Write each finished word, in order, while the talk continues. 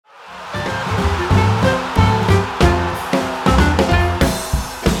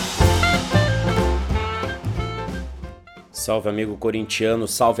Salve amigo corintiano,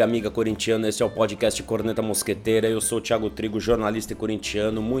 salve amiga corintiana, esse é o podcast Corneta Mosqueteira, eu sou o Thiago Trigo, jornalista e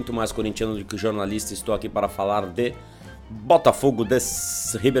corintiano, muito mais corintiano do que jornalista, estou aqui para falar de Botafogo de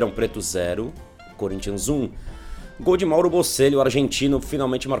Ribeirão Preto 0, Corinthians 1. Gol de Mauro Boselli, o argentino,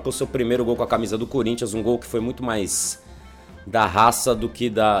 finalmente marcou seu primeiro gol com a camisa do Corinthians, um gol que foi muito mais da raça do que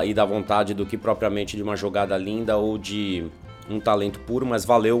da vontade do que propriamente de uma jogada linda ou de um talento puro, mas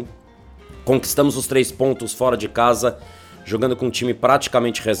valeu. Conquistamos os 3 pontos fora de casa, jogando com um time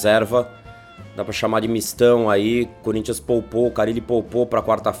praticamente reserva, dá pra chamar de mistão aí. Corinthians poupou, o Carille poupou pra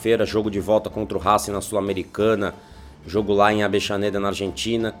quarta-feira, jogo de volta contra o Racing na Sul-Americana, jogo lá em Avellaneda, na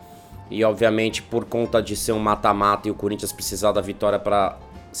Argentina, e obviamente por conta de ser um mata-mata e o Corinthians precisar da vitória para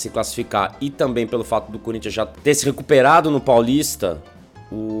se classificar, e também pelo fato do Corinthians já ter se recuperado no Paulista,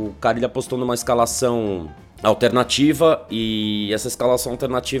 o Carille apostou numa escalação alternativa, e essa escalação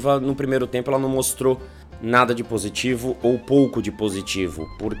alternativa no primeiro tempo ela não mostrou nada de positivo ou pouco de positivo,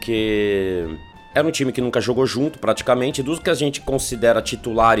 porque era um time que nunca jogou junto praticamente. Dos que a gente considera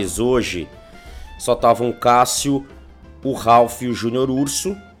titulares hoje, só estavam o Cássio, o Ralf e o Júnior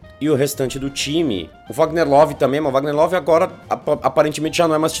Urso, e o restante do time, o Wagner Love também, mas o Wagner Love agora aparentemente já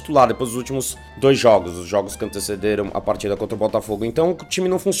não é mais titular, depois dos últimos 2 jogos, os jogos que antecederam a partida contra o Botafogo. Então o time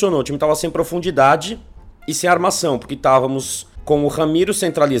não funcionou, o time estava sem profundidade e sem armação, porque estávamos com o Ramiro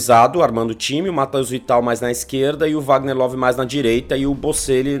centralizado, armando o time, o Matheus Vital mais na esquerda e o Wagner Love mais na direita e o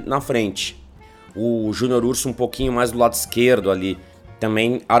Boselli na frente. O Júnior Urso um pouquinho mais do lado esquerdo ali,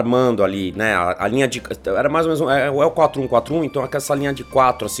 também armando ali, né, a linha de... Era mais ou menos... É o 4-1-4-1, então essa linha de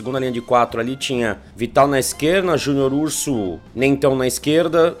 4, a segunda linha de 4 ali tinha Vital na esquerda, Júnior Urso nem tão na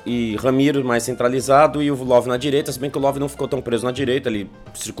esquerda e Ramiro mais centralizado e o Love na direita, se bem que o Love não ficou tão preso na direita, ele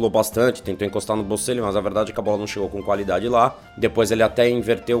circulou bastante, tentou encostar no Boselli, mas a verdade é que a bola não chegou com qualidade lá. Depois ele até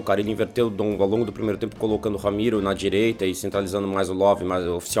inverteu, o cara, ele inverteu ao longo do primeiro tempo, colocando o Ramiro na direita e centralizando mais o Love, mais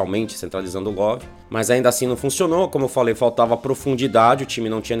oficialmente centralizando o Love. Mas ainda assim não funcionou, como eu falei, faltava profundidade. O time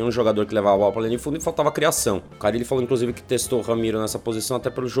não tinha nenhum jogador que levava a bola para a linha de fundo e faltava criação. O Carille falou inclusive que testou o Ramiro nessa posição até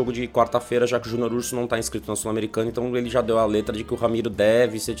pelo jogo de quarta-feira, já que o Júnior Urso não está inscrito na Sul-Americana, então ele já deu a letra de que o Ramiro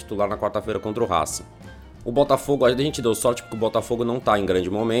deve ser titular na quarta-feira contra o Racing. O Botafogo, a gente deu sorte porque o Botafogo não está em grande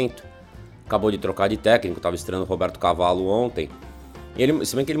momento, acabou de trocar de técnico, estava estreando o Roberto Cavallo ontem.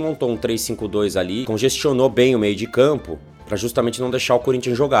 Se bem que ele montou um 3-5-2 ali, congestionou bem o meio de campo para justamente não deixar o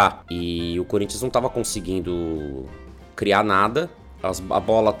Corinthians jogar. E o Corinthians não estava conseguindo criar nada. A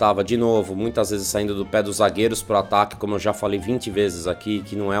bola estava, de novo, muitas vezes saindo do pé dos zagueiros para o ataque, como eu já falei 20 vezes aqui,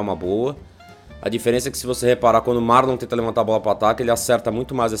 que não é uma boa. A diferença é que se você reparar, quando o Marlon tenta levantar a bola para o ataque, ele acerta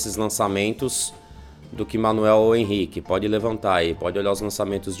muito mais esses lançamentos do que Manuel ou Henrique. Pode levantar aí, pode olhar os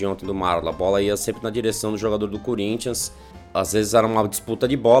lançamentos de ontem do Marlon. A bola ia sempre na direção do jogador do Corinthians. Às vezes era uma disputa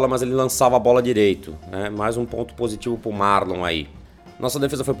de bola, mas ele lançava a bola direito, né? Mais um ponto positivo pro Marlon aí. Nossa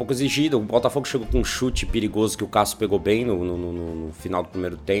defesa foi pouco exigida, o Botafogo chegou com um chute perigoso que o Cássio pegou bem no final do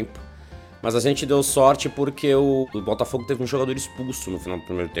primeiro tempo. Mas a gente deu sorte porque o Botafogo teve um jogador expulso no final do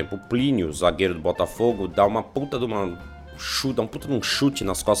primeiro tempo. O Plínio, zagueiro do Botafogo, dá um puta de um chute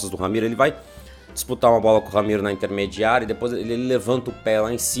nas costas do Ramiro. Ele vai disputar uma bola com o Ramiro na intermediária e depois ele levanta o pé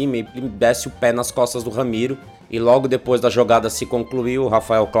lá em cima e desce o pé nas costas do Ramiro. E logo depois da jogada se concluiu, o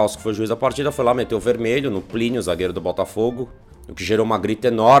Rafael Claus, que foi o juiz da partida, foi lá, meteu o vermelho no Plínio, zagueiro do Botafogo, o que gerou uma grita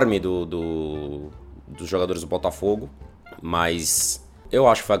enorme dos jogadores do Botafogo, mas eu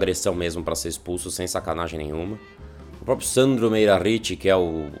acho que foi agressão mesmo para ser expulso, sem sacanagem nenhuma. O próprio Sandro Meirahit, que é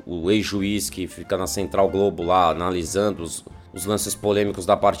o ex-juiz que fica na Central Globo lá analisando os lances polêmicos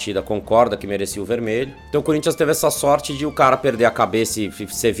da partida, concorda que merecia o vermelho. Então o Corinthians teve essa sorte de o cara perder a cabeça e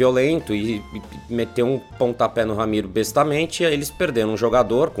ser violento e meter um pontapé no Ramiro bestamente, e aí eles perderam um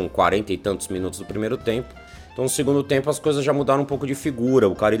jogador com 40 e tantos minutos do primeiro tempo. Então no segundo tempo as coisas já mudaram um pouco de figura.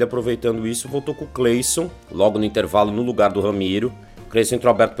 O Carille, aproveitando isso, voltou com o Cleison, logo no intervalo, no lugar do Ramiro. O Cleison entrou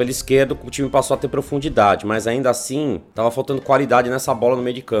aberto pela esquerda, o time passou a ter profundidade, mas ainda assim estava faltando qualidade nessa bola no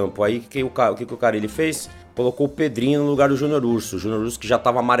meio de campo. Aí o que o Carille fez? Colocou o Pedrinho no lugar do Júnior Urso. O Júnior Urso que já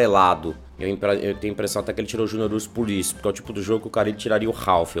estava amarelado. Eu tenho a impressão até que ele tirou o Júnior Urso por isso, porque é o tipo do jogo que o Carille tiraria o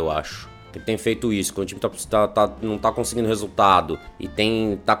Ralf, eu acho. Ele tem feito isso, quando o time não tá conseguindo resultado e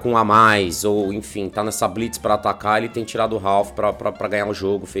tá com um a mais, ou enfim, tá nessa blitz para atacar, ele tem tirado o Ralf para ganhar o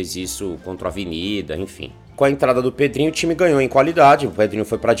jogo, fez isso contra a Avenida, enfim. Com a entrada do Pedrinho, o time ganhou em qualidade, o Pedrinho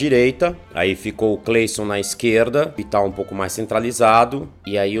foi para a direita, aí ficou o Cleison na esquerda, e tá um pouco mais centralizado,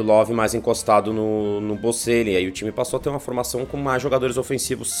 e aí o Love mais encostado no Boselli, aí o time passou a ter uma formação com mais jogadores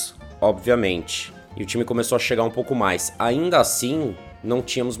ofensivos, obviamente. E o time começou a chegar um pouco mais. Ainda assim, não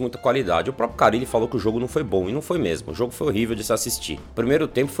tínhamos muita qualidade. O próprio Carille falou que o jogo não foi bom, e não foi mesmo. O jogo foi horrível de se assistir. O primeiro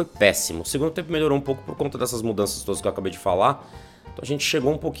tempo foi péssimo. O segundo tempo melhorou um pouco por conta dessas mudanças todas que eu acabei de falar. Então a gente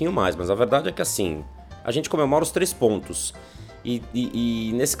chegou um pouquinho mais, mas a verdade é que assim, a gente comemora os 3 pontos.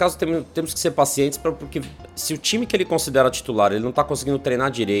 E nesse caso temos que ser pacientes, porque se o time que ele considera titular ele não tá conseguindo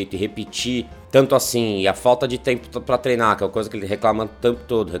treinar direito e repetir tanto assim, e a falta de tempo para treinar, que é uma coisa que ele reclama o tempo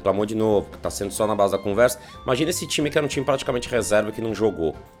todo, reclamou de novo, que tá sendo só na base da conversa, imagina esse time que era um time praticamente reserva que não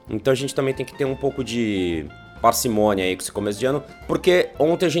jogou. Então a gente também tem que ter um pouco de parcimônia aí com esse começo de ano, porque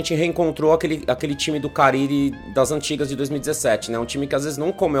ontem a gente reencontrou aquele time do Carille das antigas de 2017, né? Um time que às vezes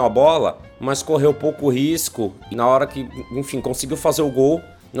não comeu a bola, mas correu pouco risco e na hora que, enfim, conseguiu fazer o gol,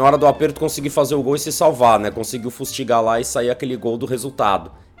 na hora do aperto conseguiu fazer o gol e se salvar, né? Conseguiu fustigar lá e sair aquele gol do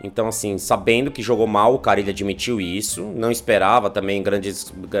resultado. Então, assim, sabendo que jogou mal, o Carille admitiu isso, não esperava também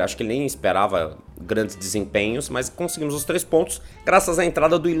acho que ele nem esperava grandes desempenhos, mas conseguimos os 3 pontos graças à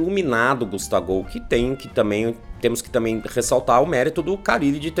entrada do iluminado Gustagol, que temos que também ressaltar o mérito do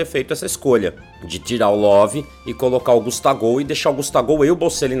Carille de ter feito essa escolha, de tirar o Love e colocar o Gustagol e deixar o Gustagol e o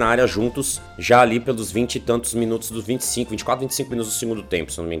Boselli na área juntos, já ali pelos 20 e tantos minutos dos 24, 25 minutos do segundo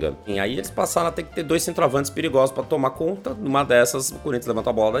tempo, se não me engano. E aí eles passaram a ter que ter 2 centroavantes perigosos para tomar conta. Numa dessas, o Corinthians levanta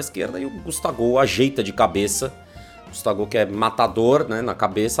a bola da esquerda e o Gustagol ajeita de cabeça. O Gustagol, que é matador, né, na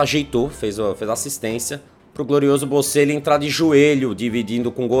cabeça, ajeitou, fez assistência pro glorioso Boselli entrar de joelho,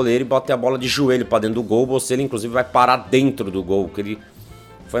 dividindo com o goleiro e bater a bola de joelho para dentro do gol. O Boselli, inclusive, vai parar dentro do gol, que ele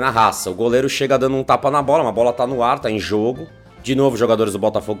foi na raça. O goleiro chega dando um tapa na bola, a bola tá no ar, tá em jogo. De novo, os jogadores do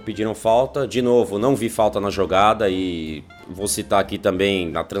Botafogo pediram falta. De novo, não vi falta na jogada e vou citar aqui também,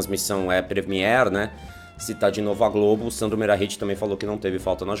 na transmissão Premier, né? Citar de novo a Globo, o Sandro Meirahit também falou que não teve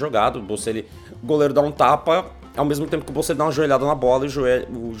falta na jogada. O goleiro dá um tapa, ao mesmo tempo que o Boselli dá uma joelhada na bola e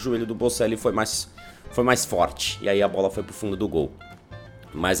o joelho do Boselli foi mais forte. E aí a bola foi pro fundo do gol.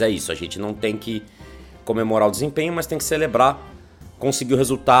 Mas é isso, a gente não tem que comemorar o desempenho, mas tem que celebrar conseguir o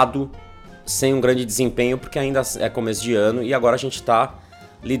resultado sem um grande desempenho, porque ainda é começo de ano e agora a gente está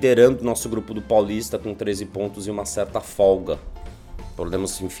liderando o nosso grupo do Paulista com 13 pontos e uma certa folga.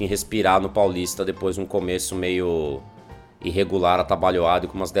 Podemos, enfim, respirar no Paulista depois de um começo meio irregular, atabalhoado e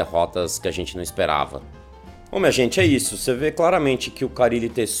com umas derrotas que a gente não esperava. Bom, minha gente, é isso. Você vê claramente que o Carille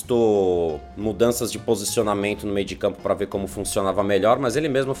testou mudanças de posicionamento no meio de campo para ver como funcionava melhor, mas ele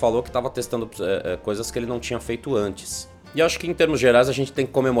mesmo falou que estava testando coisas que ele não tinha feito antes. E acho que em termos gerais a gente tem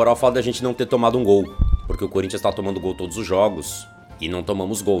que comemorar o fato de a gente não ter tomado um gol, porque o Corinthians está tomando gol todos os jogos. E não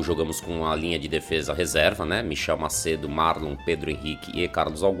tomamos gol, jogamos com a linha de defesa reserva, né? Michel Macedo, Marlon, Pedro Henrique e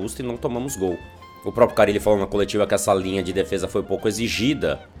Carlos Augusto, e não tomamos gol. O próprio Carille falou na coletiva que essa linha de defesa foi pouco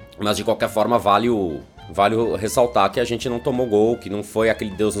exigida, mas de qualquer forma vale ressaltar que a gente não tomou gol, que não foi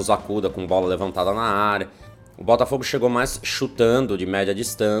aquele Deus nos acuda com bola levantada na área. O Botafogo chegou mais chutando de média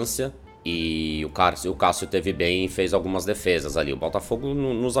distância e o Cássio teve bem e fez algumas defesas ali. O Botafogo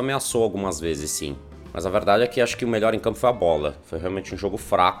nos ameaçou algumas vezes, sim. Mas a verdade é que acho que o melhor em campo foi a bola. Foi realmente um jogo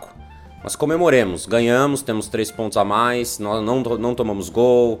fraco. Mas comemoremos, ganhamos, temos 3 pontos a mais, nós não tomamos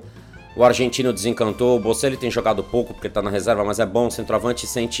gol. O argentino desencantou, o Boselli tem jogado pouco porque está na reserva, mas é bom, o centroavante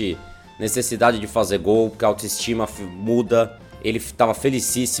sente necessidade de fazer gol, porque a autoestima muda. Ele estava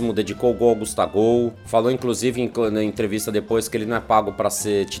felicíssimo, dedicou o gol ao Gustagol. Falou inclusive na entrevista depois que ele não é pago para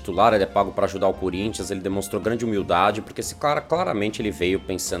ser titular, ele é pago para ajudar o Corinthians. Ele demonstrou grande humildade, porque esse cara claramente ele veio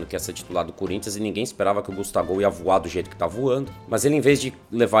pensando que ia ser titular do Corinthians e ninguém esperava que o Gustagol ia voar do jeito que tá voando. Mas ele, em vez de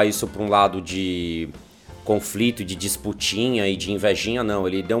levar isso para um lado de conflito, de disputinha e de invejinha, não.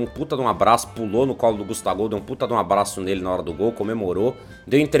 Ele deu um puta de um abraço, pulou no colo do Gustagol, deu um puta de um abraço nele na hora do gol, comemorou.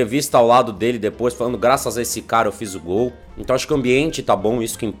 Deu entrevista ao lado dele depois, falando graças a esse cara eu fiz o gol. Então acho que o ambiente tá bom,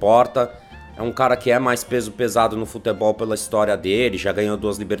 isso que importa. É um cara que é mais peso pesado no futebol pela história dele, já ganhou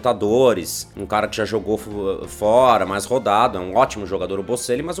 2 Libertadores, um cara que já jogou fora, mais rodado, é um ótimo jogador o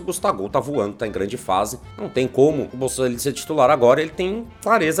Boselli, mas o Gustagol tá voando, tá em grande fase, não tem como o Boselli ser titular agora, ele tem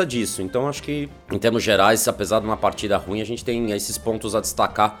clareza disso. Então acho que em termos gerais, apesar de uma partida ruim, a gente tem esses pontos a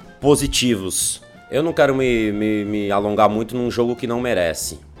destacar positivos. Eu não quero me alongar muito num jogo que não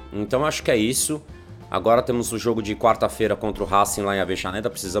merece, então acho que é isso. Agora temos o jogo de quarta-feira contra o Racing lá em Avejaneda,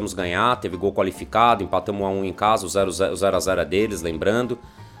 precisamos ganhar, teve gol qualificado, empatamos 1-1 em casa, o 0x0 é deles, lembrando.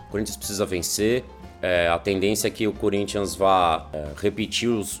 O Corinthians precisa vencer, a tendência é que o Corinthians vá repetir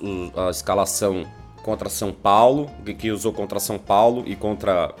a escalação contra São Paulo, que usou contra São Paulo e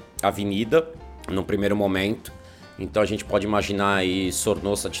contra a Avenida, no primeiro momento. Então a gente pode imaginar aí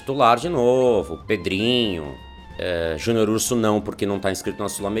Sornosa titular de novo, Pedrinho... Júnior Urso não, porque não está inscrito na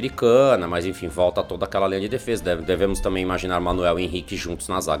Sul-Americana, mas enfim, volta toda aquela linha de defesa. Devemos também imaginar Manuel e Henrique juntos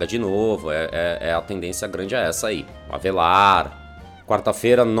na zaga de novo. A tendência grande é essa aí. O Avelar,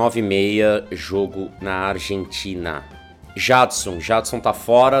 Quarta-feira, 9h30, jogo na Argentina. Jadson tá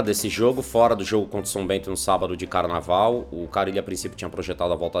fora desse jogo, fora do jogo contra o São Bento no sábado de Carnaval. O Carille, a princípio, tinha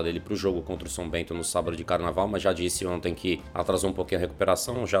projetado a volta dele pro jogo contra o São Bento no sábado de Carnaval, mas já disse ontem que atrasou um pouquinho a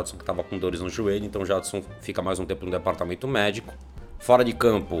recuperação. O Jadson que tava com dores no joelho, então o Jadson fica mais um tempo no departamento médico. Fora de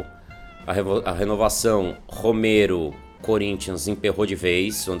campo, a renovação, Romero, Corinthians emperrou de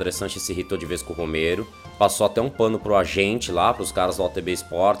vez, o André Sanches se irritou de vez com o Romero. Passou até um pano pro agente lá, pros caras do OTB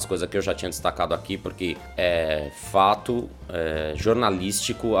Esportes, coisa que eu já tinha destacado aqui, porque é fato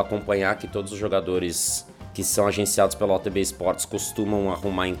jornalístico acompanhar que todos os jogadores que são agenciados pela OTB Esportes costumam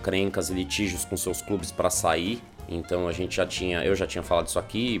arrumar encrencas e litígios com seus clubes para sair. Então eu já tinha falado isso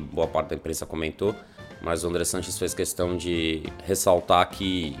aqui, boa parte da imprensa comentou, mas o André Sanches fez questão de ressaltar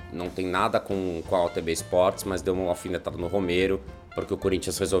que não tem nada com a OTB Esportes, mas deu uma alfinetada no Romero, porque o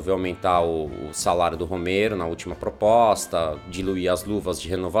Corinthians resolveu aumentar o salário do Romero na última proposta, diluir as luvas de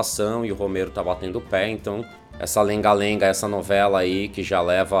renovação e o Romero tá batendo o pé, então essa lenga-lenga, essa novela aí que já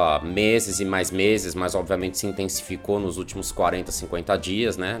leva meses e mais meses, mas obviamente se intensificou nos últimos 40, 50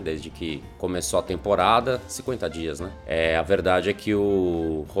 dias, né, desde que começou a temporada, 50 dias, né. A verdade é que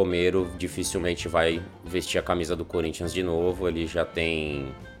o Romero dificilmente vai vestir a camisa do Corinthians de novo,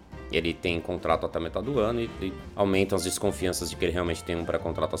 ele tem contrato até metade do ano e aumentam as desconfianças de que ele realmente tem um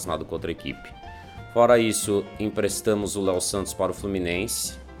pré-contrato assinado com outra equipe. Fora isso, emprestamos o Léo Santos para o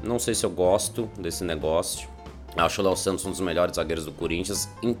Fluminense. Não sei se eu gosto desse negócio. Acho o Léo Santos um dos melhores zagueiros do Corinthians.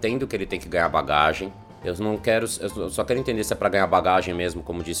 Entendo que ele tem que ganhar bagagem. Eu só quero entender se é pra ganhar bagagem mesmo,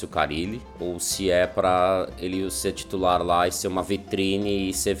 como disse o Carille, ou se é pra ele ser titular lá e ser uma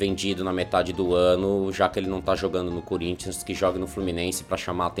vitrine e ser vendido na metade do ano, já que ele não tá jogando no Corinthians, que jogue no Fluminense pra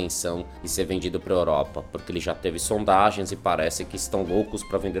chamar atenção e ser vendido pra Europa, porque ele já teve sondagens e parece que estão loucos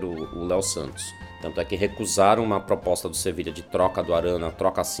pra vender o Léo Santos. Tanto é que recusaram uma proposta do Sevilla de troca do Arana,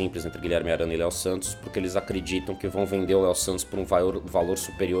 troca simples entre Guilherme Arana e Léo Santos, porque eles acreditam que vão vender o Léo Santos por um valor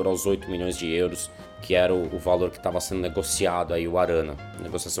superior aos 8 milhões de euros, que era o valor que estava sendo negociado aí o Arana.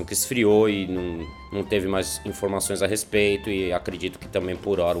 Negociação que esfriou e não teve mais informações a respeito, e acredito que também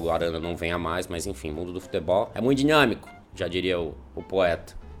por hora o Arana não venha mais, mas enfim, o mundo do futebol é muito dinâmico, já diria o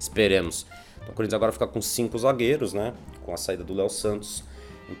poeta. Esperemos. Então o Corinthians agora fica com 5 zagueiros, né? Com a saída do Léo Santos,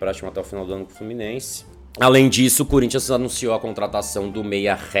 empréstimo até o final do ano com o Fluminense. Além disso, o Corinthians anunciou a contratação do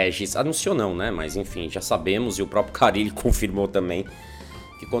meia Regis. Anunciou não, né? Mas enfim, já sabemos, e o próprio Carille confirmou também,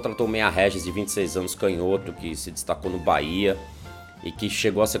 que contratou o meia Regis de 26 anos, canhoto, que se destacou no Bahia e que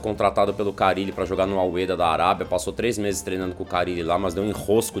chegou a ser contratado pelo Carille para jogar no Al-Wehda da Arábia. Passou 3 meses treinando com o Carille lá, mas deu um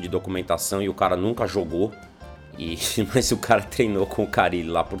enrosco de documentação e o cara nunca jogou. Mas o cara treinou com o Carille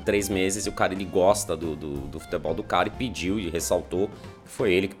lá por 3 meses e o Carille gosta do futebol do cara e pediu e ressaltou que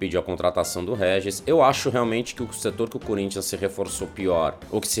foi ele que pediu a contratação do Regis. Eu acho realmente que o setor que o Corinthians se reforçou pior,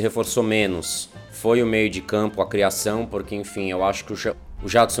 ou que se reforçou menos, foi o meio de campo, a criação, porque enfim, eu acho que o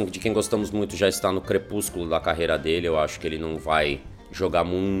Jadson, de quem gostamos muito, já está no crepúsculo da carreira dele. Eu acho que ele não vai jogar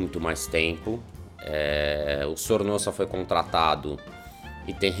muito mais tempo. O Sornosa foi contratado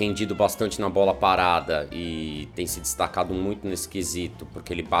e tem rendido bastante na bola parada e tem se destacado muito nesse quesito,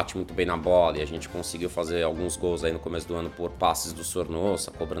 porque ele bate muito bem na bola e a gente conseguiu fazer alguns gols aí no começo do ano por passes do Sornosa,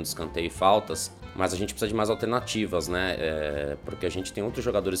 cobrando escanteio e faltas, mas a gente precisa de mais alternativas, né? Porque a gente tem outros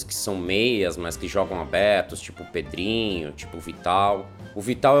jogadores que são meias, mas que jogam abertos, tipo o Pedrinho, tipo o Vital. O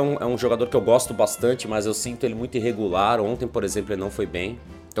Vital é um jogador que eu gosto bastante, mas eu sinto ele muito irregular. Ontem, por exemplo, ele não foi bem.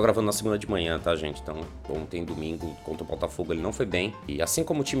 Tô gravando na segunda de manhã, tá, gente? Então, ontem, domingo, contra o Botafogo, ele não foi bem. E assim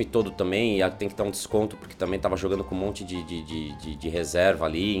como o time todo também, tem que dar um desconto, porque também tava jogando com um monte de reserva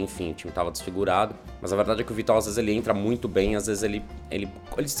ali, enfim, o time tava desfigurado. Mas a verdade é que o Vital, às vezes, ele entra muito bem, às vezes ele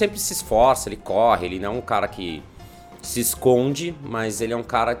sempre se esforça, ele corre, ele não é um cara que se esconde, mas ele é um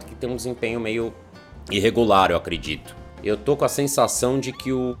cara que tem um desempenho meio irregular, eu acredito. Eu tô com a sensação de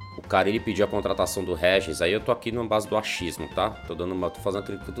que o cara, ele pediu a contratação do Regis, aí eu tô aqui na base do achismo, tá? Tô fazendo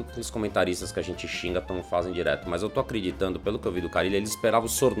aqueles comentaristas que a gente xinga, não fazem direto, mas eu tô acreditando, pelo que eu vi do Carille, ele esperava o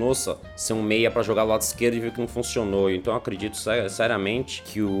Sornosa ser um meia pra jogar do lado esquerdo e viu que não funcionou, então eu acredito seriamente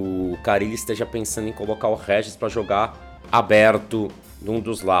que o Carille esteja pensando em colocar o Regis pra jogar aberto num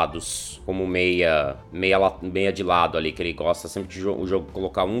dos lados, como meia de lado ali, que ele gosta sempre de o jogo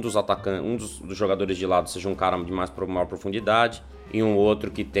colocar um dos atacantes, dos jogadores de lado seja um cara de maior profundidade e um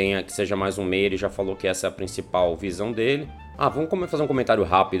outro que seja mais um meia. Ele já falou que essa é a principal visão dele. Vamos fazer um comentário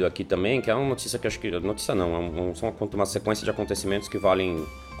rápido aqui também, que é uma notícia que acho que... Notícia não, são uma sequência de acontecimentos que valem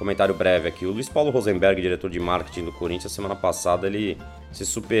Comentário breve aqui. O Luiz Paulo Rosenberg, diretor de marketing do Corinthians, semana passada ele se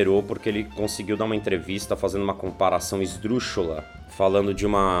superou porque ele conseguiu dar uma entrevista fazendo uma comparação esdrúxula, falando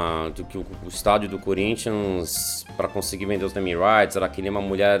do que o estádio do Corinthians, para conseguir vender os naming rights, era que nem uma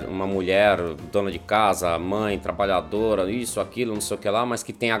mulher dona de casa, mãe, trabalhadora, isso, aquilo, não sei o que lá, mas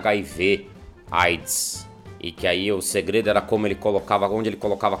que tem HIV, AIDS. E que aí o segredo era como ele colocava, onde ele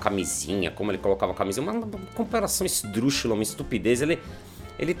colocava a camisinha, como ele colocava a camisinha. Uma comparação esdrúxula, uma estupidez.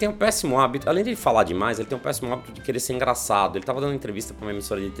 Ele tem um péssimo hábito, além de ele falar demais, ele tem um péssimo hábito de querer ser engraçado. Ele tava dando entrevista pra uma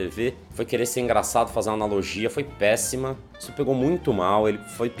emissora de TV, foi querer ser engraçado, fazer uma analogia, foi péssima. Isso pegou muito mal, ele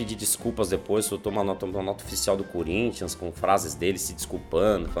foi pedir desculpas depois, soltou uma nota oficial do Corinthians, com frases dele se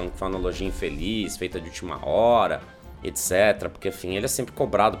desculpando, falando que foi uma analogia infeliz, feita de última hora, etc. Porque, enfim, ele é sempre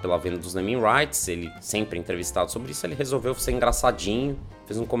cobrado pela venda dos naming rights, ele sempre é entrevistado sobre isso, ele resolveu ser engraçadinho,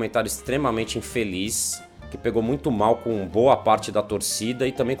 fez um comentário extremamente infeliz, que pegou muito mal com boa parte da torcida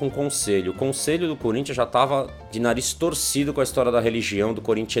e também com o conselho. O conselho do Corinthians já estava de nariz torcido com a história da religião, do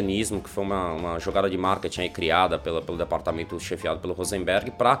corintianismo, que foi uma jogada de marketing aí criada pelo departamento chefiado pelo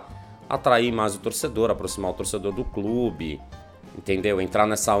Rosenberg para atrair mais o torcedor, aproximar o torcedor do clube, entendeu? Entrar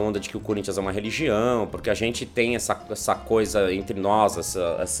nessa onda de que o Corinthians é uma religião, porque a gente tem essa coisa entre nós,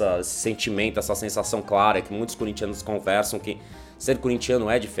 esse sentimento, essa sensação clara que muitos corintianos conversam que ser corintiano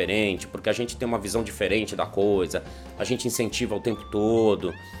é diferente, porque a gente tem uma visão diferente da coisa, a gente incentiva o tempo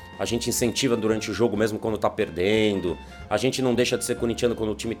todo, a gente incentiva durante o jogo mesmo quando tá perdendo, a gente não deixa de ser corintiano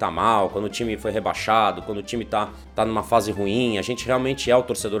quando o time tá mal, quando o time foi rebaixado, quando o time tá numa fase ruim, a gente realmente é o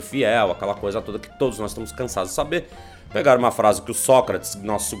torcedor fiel, aquela coisa toda que todos nós estamos cansados de saber. Pegaram uma frase que o Sócrates,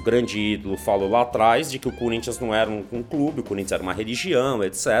 nosso grande ídolo, falou lá atrás, de que o Corinthians não era um clube, o Corinthians era uma religião,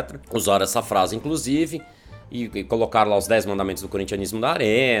 etc. Usaram essa frase, inclusive, e colocaram lá os 10 mandamentos do corintianismo da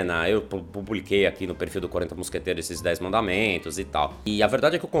arena. Eu publiquei aqui no perfil do 40 Mosqueteiros esses 10 mandamentos e tal. E a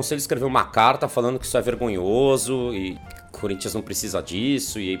verdade é que o conselho escreveu uma carta falando que isso é vergonhoso e o Corinthians não precisa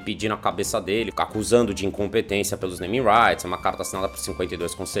disso, e pedindo a cabeça dele, acusando de incompetência pelos naming rights. É uma carta assinada por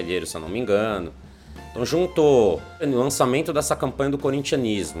 52 conselheiros, se eu não me engano. Então juntou o lançamento dessa campanha do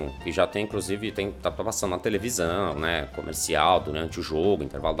corintianismo, que já tem, inclusive, tá passando na televisão, né, comercial, durante o jogo,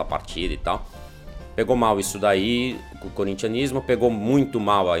 intervalo da partida e tal. Pegou mal isso daí, o corintianismo, pegou muito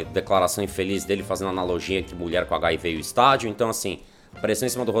mal a declaração infeliz dele fazendo analogia entre mulher com HIV e o estádio. Então, assim, a pressão em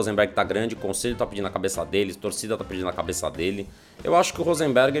cima do Rosenberg tá grande, o conselho tá pedindo a cabeça dele, a torcida tá pedindo a cabeça dele. Eu acho que o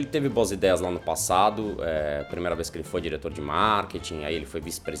Rosenberg, ele teve boas ideias lá no passado, primeira vez que ele foi diretor de marketing, aí ele foi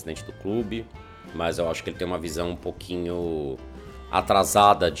vice-presidente do clube, mas eu acho que ele tem uma visão um pouquinho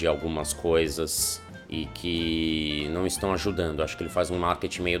atrasada de algumas coisas e que não estão ajudando. Acho que ele faz um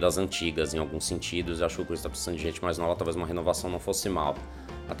marketing meio das antigas em alguns sentidos. Eu acho que o Corinthians está precisando de gente mais nova, talvez uma renovação não fosse mal.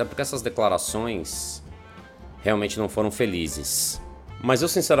 Até porque essas declarações realmente não foram felizes. Mas eu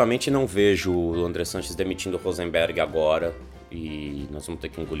sinceramente não vejo o André Sanches demitindo o Rosenberg agora, e nós vamos ter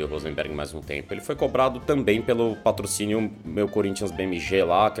que engolir o Rosenberg mais um tempo. Ele foi cobrado também pelo patrocínio Meu Corinthians BMG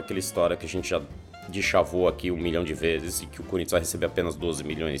lá, que é aquela história que a gente já deschavou aqui 1 milhão de vezes, e que o Corinthians vai receber apenas 12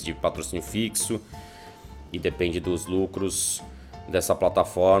 milhões de patrocínio fixo. E depende dos lucros dessa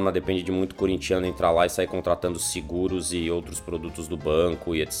plataforma, depende de muito corintiano entrar lá e sair contratando seguros e outros produtos do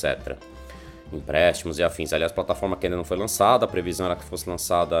banco e etc. Empréstimos e afins. Aliás, a plataforma que ainda não foi lançada, a previsão era que fosse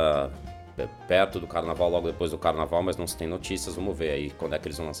lançada perto do carnaval, logo depois do carnaval, mas não se tem notícias, vamos ver aí quando é que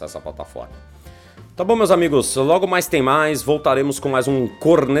eles vão lançar essa plataforma. Tá bom, meus amigos, logo mais tem mais, voltaremos com mais um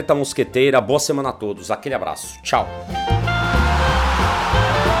Corneta Mosqueteira. Boa semana a todos, aquele abraço, tchau!